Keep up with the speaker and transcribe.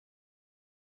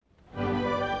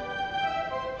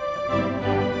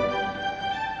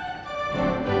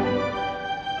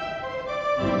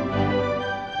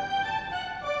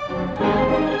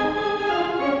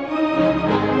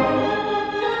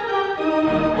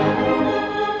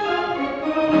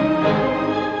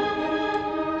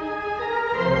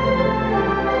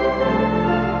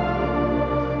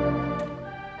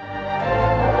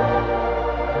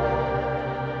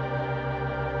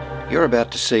You're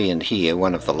about to see and hear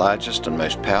one of the largest and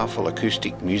most powerful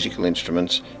acoustic musical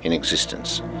instruments in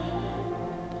existence.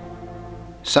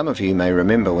 Some of you may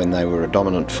remember when they were a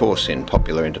dominant force in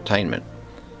popular entertainment.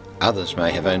 Others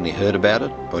may have only heard about it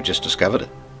or just discovered it.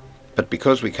 But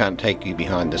because we can't take you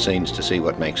behind the scenes to see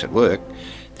what makes it work,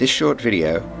 this short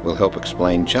video will help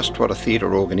explain just what a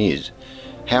theatre organ is,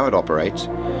 how it operates,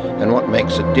 and what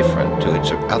makes it different to its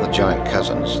other giant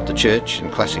cousins, the church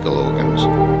and classical organs.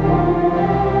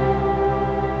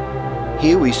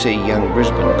 Here we see young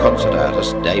Brisbane concert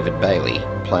artist David Bailey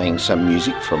playing some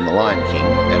music from The Lion King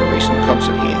at a recent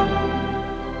concert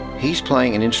here. He's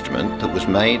playing an instrument that was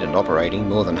made and operating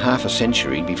more than half a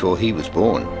century before he was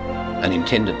born, and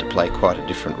intended to play quite a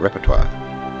different repertoire.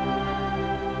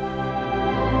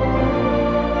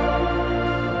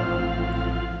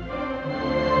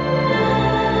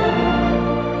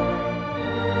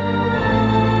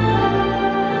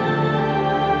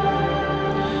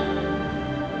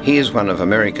 Here's one of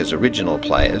America's original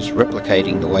players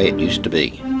replicating the way it used to be.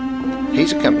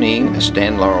 He's accompanying a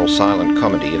Stan Laurel silent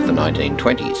comedy of the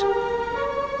 1920s.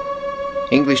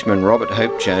 Englishman Robert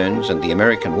Hope Jones and the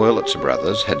American Wurlitzer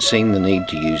brothers had seen the need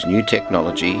to use new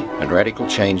technology and radical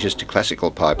changes to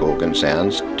classical pipe organ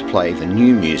sounds to play the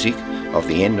new music of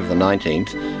the end of the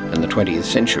 19th and the 20th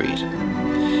centuries.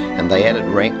 And they added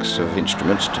ranks of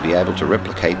instruments to be able to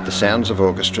replicate the sounds of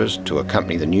orchestras to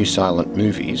accompany the new silent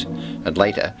movies and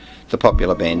later the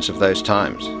popular bands of those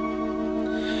times.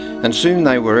 And soon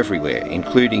they were everywhere,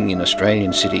 including in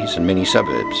Australian cities and many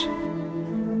suburbs.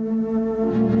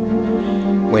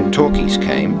 When talkies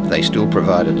came, they still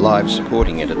provided live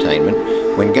supporting entertainment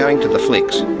when going to the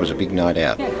flicks was a big night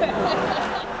out.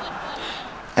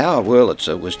 Our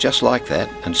Wurlitzer was just like that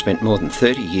and spent more than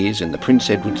 30 years in the Prince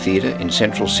Edward Theatre in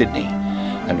central Sydney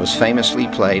and was famously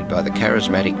played by the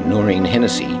charismatic Noreen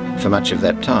Hennessy for much of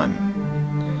that time.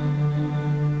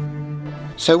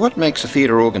 So what makes a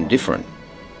theatre organ different?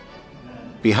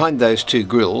 Behind those two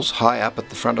grills, high up at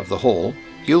the front of the hall,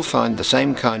 you'll find the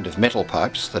same kind of metal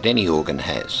pipes that any organ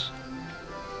has.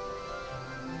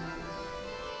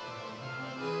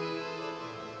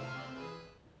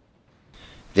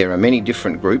 There are many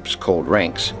different groups called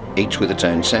ranks, each with its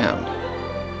own sound.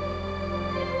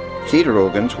 Theatre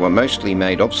organs were mostly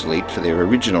made obsolete for their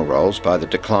original roles by the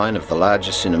decline of the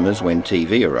larger cinemas when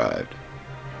TV arrived.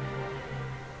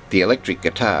 The electric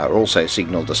guitar also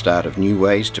signalled the start of new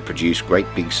ways to produce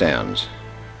great big sounds.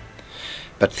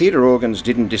 But theatre organs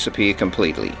didn't disappear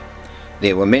completely.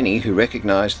 There were many who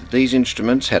recognised that these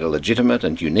instruments had a legitimate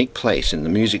and unique place in the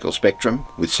musical spectrum,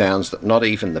 with sounds that not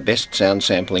even the best sound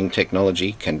sampling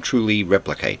technology can truly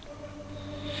replicate.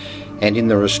 And in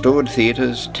the restored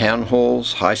theatres, town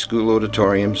halls, high school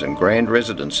auditoriums and grand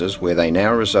residences where they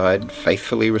now reside,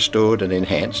 faithfully restored and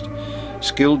enhanced,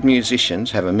 skilled musicians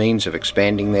have a means of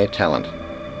expanding their talent.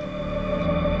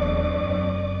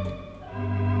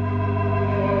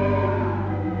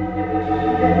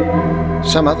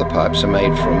 Some other pipes are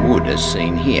made from wood, as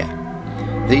seen here.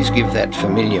 These give that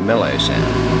familiar mellow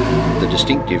sound. The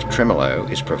distinctive tremolo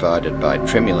is provided by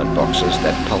tremulant boxes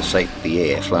that pulsate the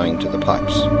air flowing to the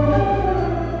pipes.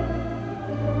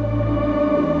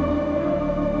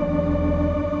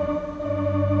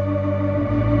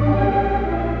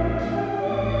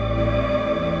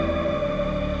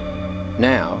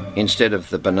 Now, instead of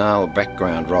the banal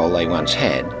background role they once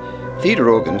had, theatre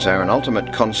organs are an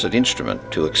ultimate concert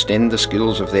instrument to extend the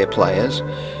skills of their players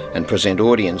and present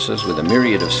audiences with a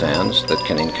myriad of sounds that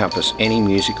can encompass any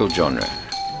musical genre.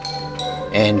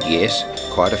 And yes,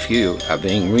 quite a few are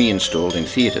being reinstalled in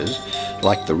theatres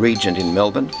like the Regent in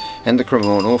Melbourne and the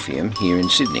Cremorne Orpheum here in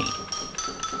Sydney.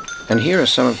 And here are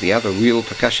some of the other real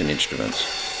percussion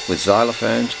instruments. With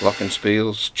xylophones,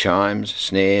 glockenspiels, chimes,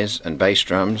 snares and bass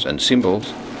drums and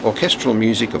cymbals, orchestral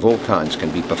music of all kinds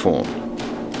can be performed.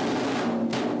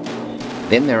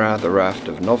 Then there are the raft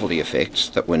of novelty effects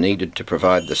that were needed to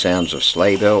provide the sounds of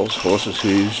sleigh bells, horses'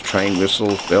 hooves, train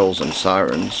whistles, bells and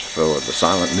sirens for the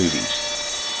silent movies.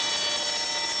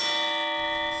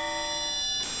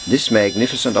 This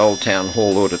magnificent old town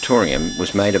hall auditorium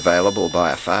was made available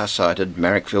by a far-sighted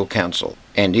Marrickville council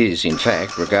and is, in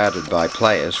fact, regarded by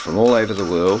players from all over the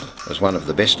world as one of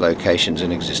the best locations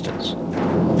in existence.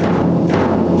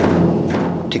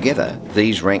 Together,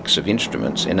 these ranks of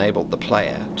instruments enabled the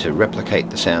player to replicate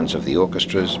the sounds of the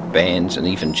orchestras, bands and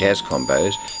even jazz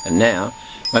combos, and now,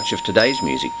 much of today's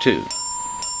music too.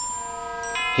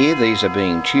 Here these are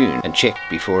being tuned and checked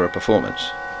before a performance.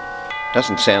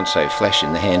 Doesn't sound so flash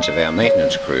in the hands of our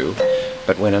maintenance crew,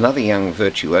 but when another young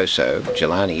virtuoso,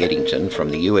 Jelani Eddington from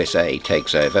the USA,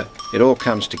 takes over, it all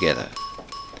comes together.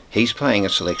 He's playing a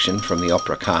selection from the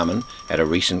opera Carmen at a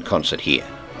recent concert here.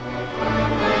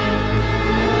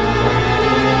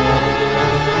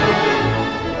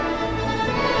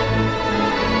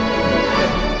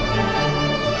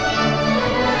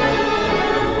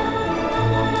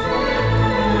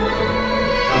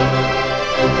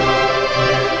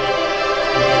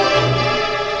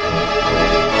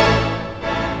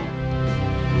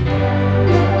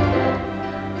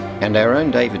 And our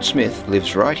own David Smith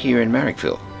lives right here in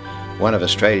Marrickville, one of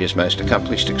Australia's most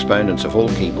accomplished exponents of all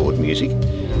keyboard music.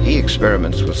 He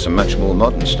experiments with some much more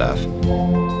modern stuff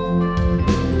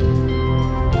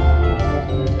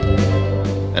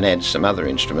and adds some other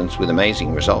instruments with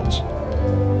amazing results.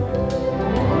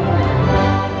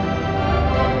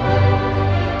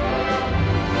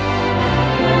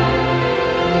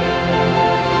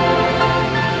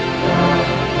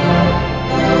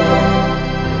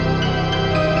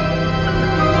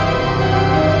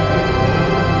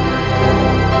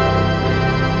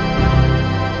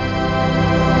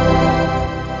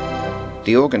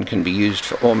 The organ can be used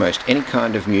for almost any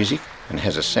kind of music and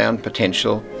has a sound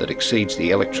potential that exceeds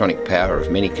the electronic power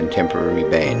of many contemporary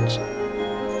bands.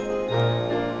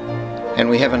 And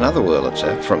we have another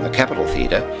Wurlitzer from the Capitol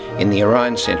Theatre in the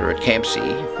Orion Centre at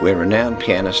Campsie, where renowned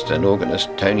pianist and organist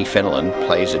Tony Fenelon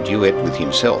plays a duet with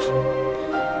himself.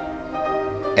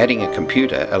 Adding a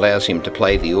computer allows him to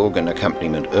play the organ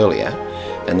accompaniment earlier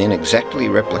and then exactly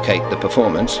replicate the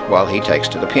performance while he takes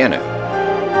to the piano.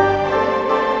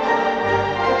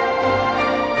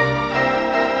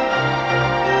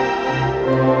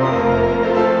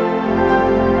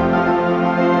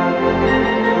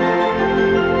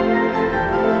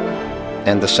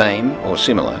 And the same or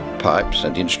similar pipes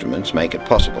and instruments make it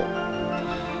possible.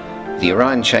 The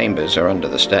Orion chambers are under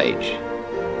the stage.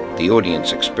 The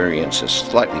audience experience is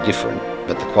slightly different,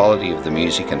 but the quality of the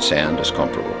music and sound is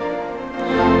comparable.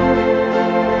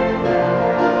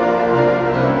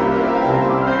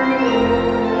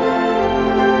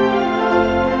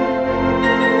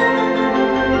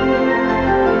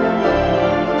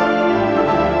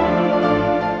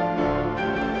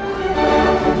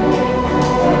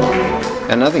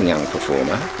 Another young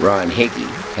performer, Ryan Heggie,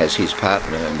 has his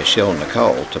partner Michelle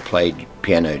Nicole to play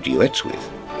piano duets with.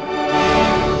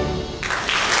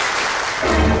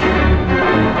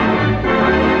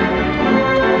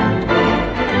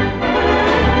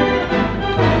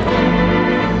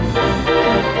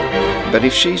 But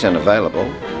if she's unavailable,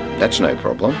 that's no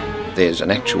problem. There's an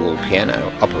actual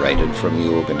piano operated from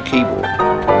the organ keyboard.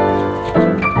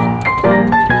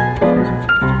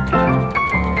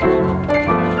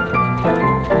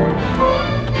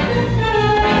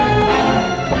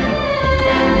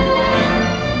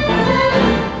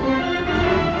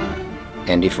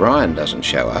 And if Ryan doesn't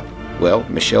show up, well,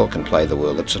 Michelle can play the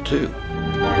Wurlitzer too.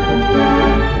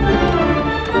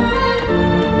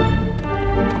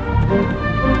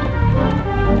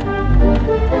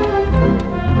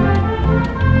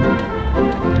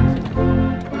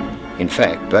 In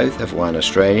fact, both have won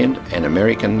Australian and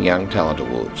American Young Talent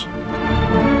Awards.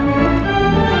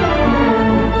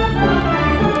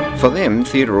 For them,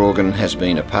 theatre organ has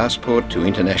been a passport to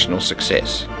international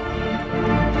success.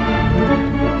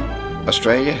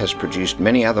 Australia has produced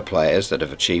many other players that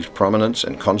have achieved prominence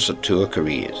and concert tour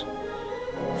careers.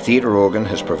 Theatre organ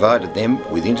has provided them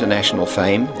with international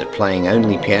fame that playing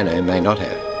only piano may not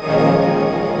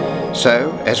have.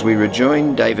 So, as we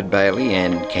rejoin David Bailey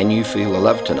and Can You Feel the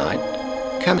Love Tonight,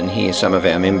 come and hear some of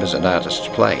our members and artists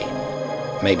play.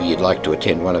 Maybe you'd like to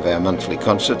attend one of our monthly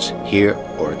concerts here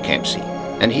or at Campsie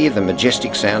and hear the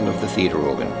majestic sound of the theatre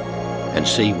organ and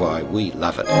see why we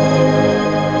love it.